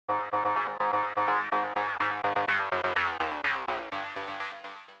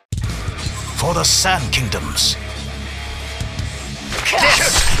For the Sand Kingdoms.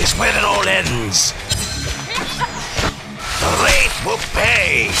 This is where it all ends. The Wraith will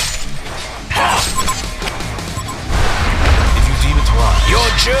pay. If you deem it wise, your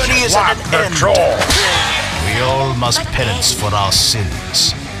journey is at an end. We all must penance for our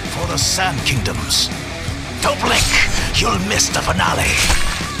sins. For the Sand Kingdoms. Don't blink, you'll miss the finale.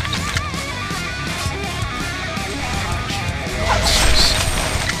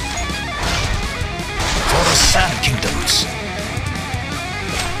 For the Sand Kingdoms.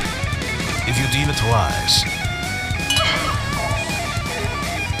 If you deem it wise,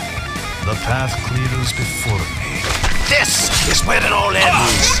 the path clears before me. This is where it all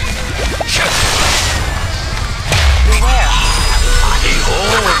ends. Beware.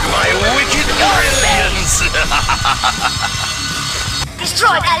 Behold my wicked brilliance!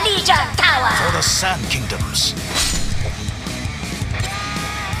 Destroyed a Legion tower! For the Sand Kingdoms.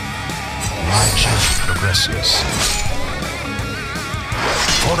 My journey progresses.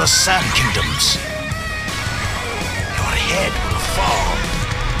 For the Sand Kingdoms. Your head will fall.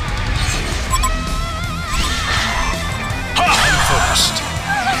 I'm focused.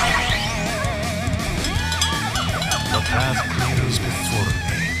 The path clears before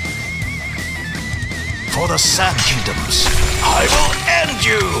me. For the Sand Kingdoms, I will end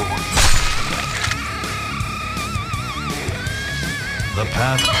you! The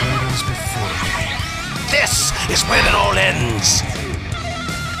path clears before me. This is where it all ends.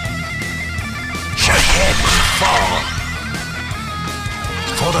 Your head will fall.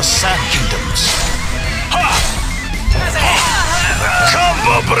 For the Sand Kingdoms.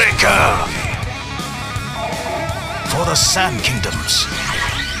 Combo Breaker! For the Sand Kingdoms.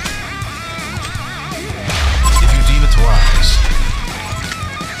 If you deem it wise,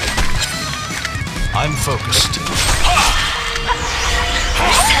 I'm focused.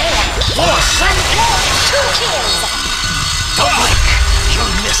 For the Sand Kingdoms. 2 kills! Don't blink,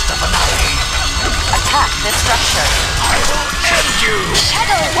 you'll miss the finale. Attack this structure. I will end you!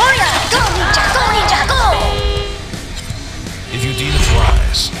 Shadow Warrior! Go ninja! Go ninja! Go! If you deem it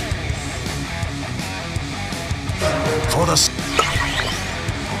wise. For the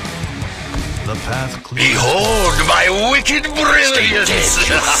path clears. Behold my wicked brilliance! Stay dead,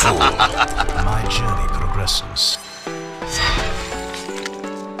 you fool. My journey progresses.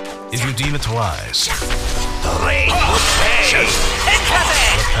 If you deem it wise, the rain will pay.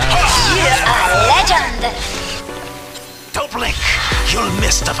 You're a legend! Don't blink, you'll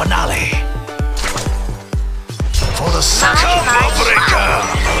miss the finale. For the Combo Breaker,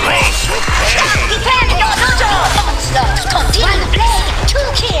 the rain will pay. Defend your dojo! Monsters continue! 1 blade, 2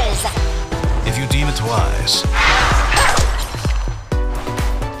 kills! If you deem it wise,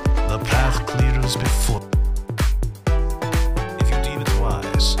 the path clears before. If you deem it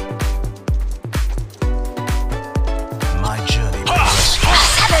wise, my journey progresses.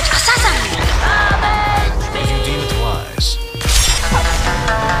 Savage assassin! If you deem it wise,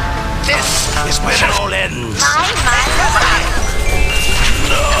 this is where it all ends.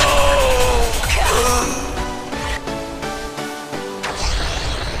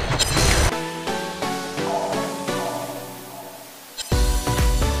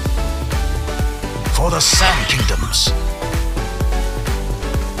 For the Sand Kingdoms.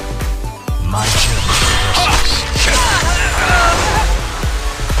 My journey progresses.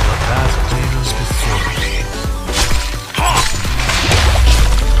 The path clears before me.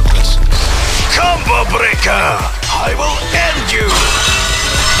 Combo Breaker! I will end you! 1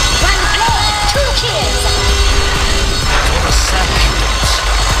 blade, 2 kills! For the Sand Kingdoms.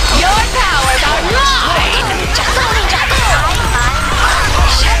 Your powers are mine! Ninja, go ninja, go!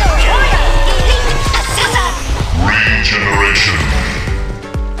 Shadow Warrior! Elite assassin! Regeneration!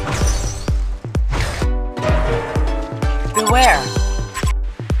 Beware.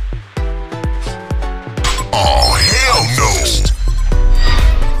 Oh, hell no!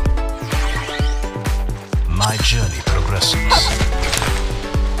 My journey progresses.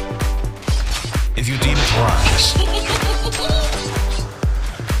 If you deem it wise,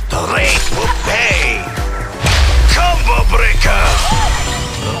 the Wraith will pay! Combo Breaker!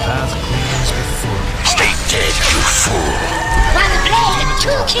 The path clears before me. Stay dead, you fool! 1 blade, 2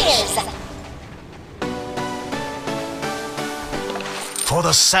 kills! For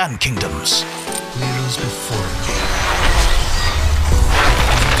the Sand Kingdoms, clears before me.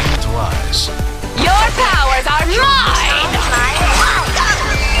 If you deem it wise, Your powers are mine!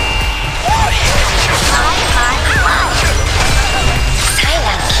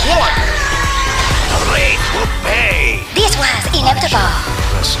 Silent killer! the Wraith will pay! This was inevitable!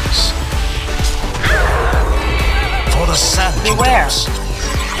 Progresses. For the Sand Beware. Kingdoms.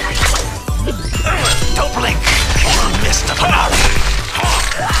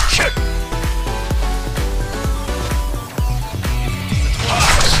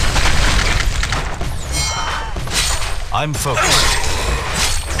 I'm focused.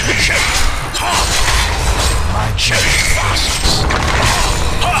 My journey progresses.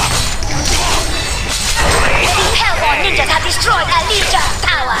 The Hellborn ninjas have destroyed a Legion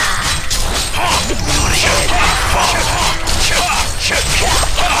tower.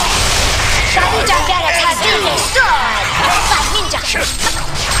 The Legion barracks has been destroyed by ninja. This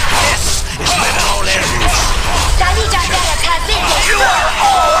is where it all ends. The Legion barracks has been destroyed.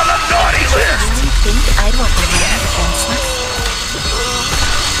 All on the naughty list! Think I'd want to run against them?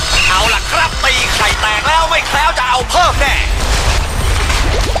 เอาล่ะครับตีไข่แตกแล้วไม่แคล้วจะเอาเพิ่มแน่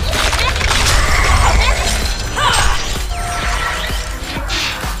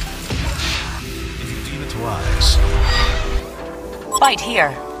If you deem it wise, Fight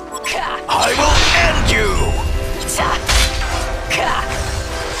here. I will end you!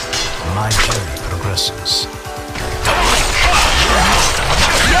 My journey progresses.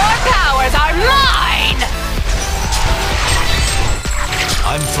 Your powers are mine!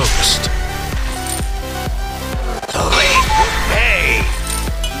 I'm focused. The rain will pay!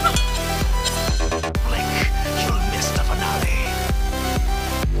 Blink, you'll miss the finale.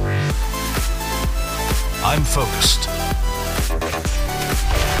 I'm focused.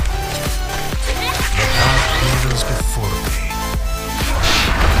 The path clears before me.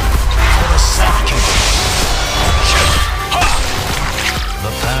 For the Sun Kingdom.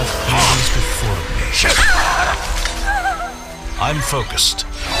 The path clears before me. I'm focused.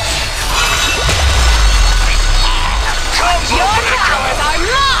 Your powers are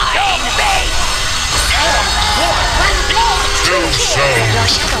mine! One blade. Too soon. Your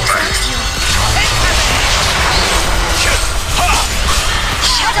shadow stalks you.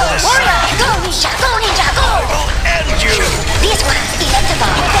 Shadow warrior. Go ninja, go ninja, go. End you! This one's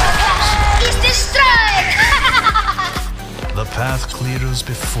electable. Is destroyed. The path clears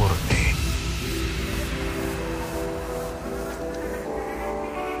before me.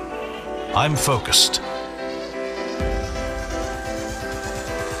 I'm focused.